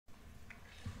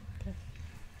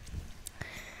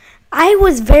I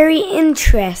was very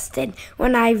interested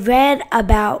when I read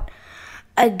about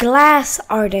a glass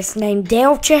artist named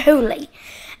Dale Chihuly.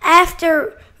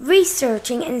 After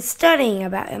researching and studying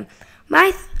about him,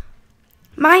 my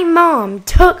mom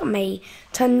took me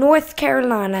to North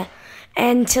Carolina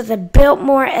and to the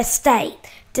Biltmore estate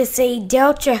to see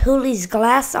Dale Chihuly's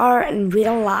glass art in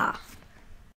real life.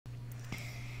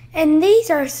 And these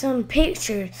are some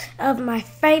pictures of my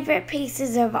favorite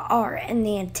pieces of art in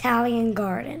the Italian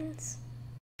gardens.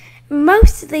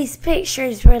 Most of these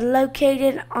pictures were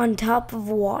located on top of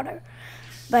water,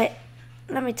 but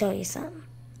let me tell you something.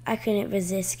 I couldn't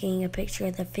resist getting a picture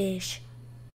of the fish.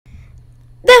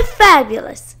 The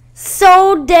fabulous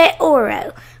Sol de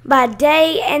Oro by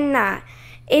Day and Night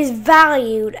is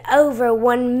valued over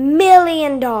 $1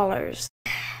 million.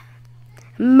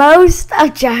 Most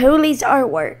of Chihuly's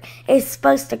artwork is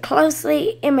supposed to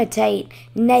closely imitate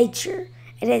nature,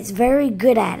 and it's very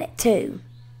good at it too.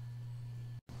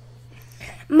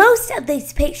 Most of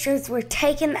these pictures were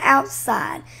taken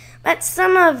outside, but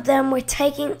some of them were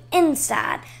taken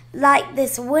inside, like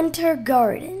this winter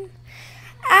garden.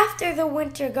 After the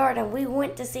winter garden, we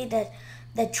went to see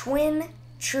the twin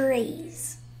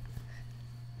trees.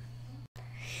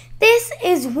 This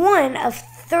is one of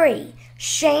 3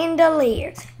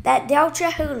 chandeliers that Dale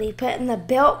Chihuly put in the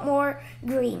Biltmore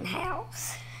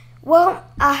greenhouse. Well,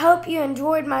 I hope you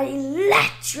enjoyed my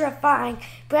electrifying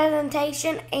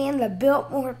presentation and the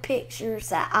Biltmore pictures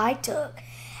that I took.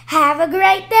 Have a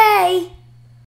great day!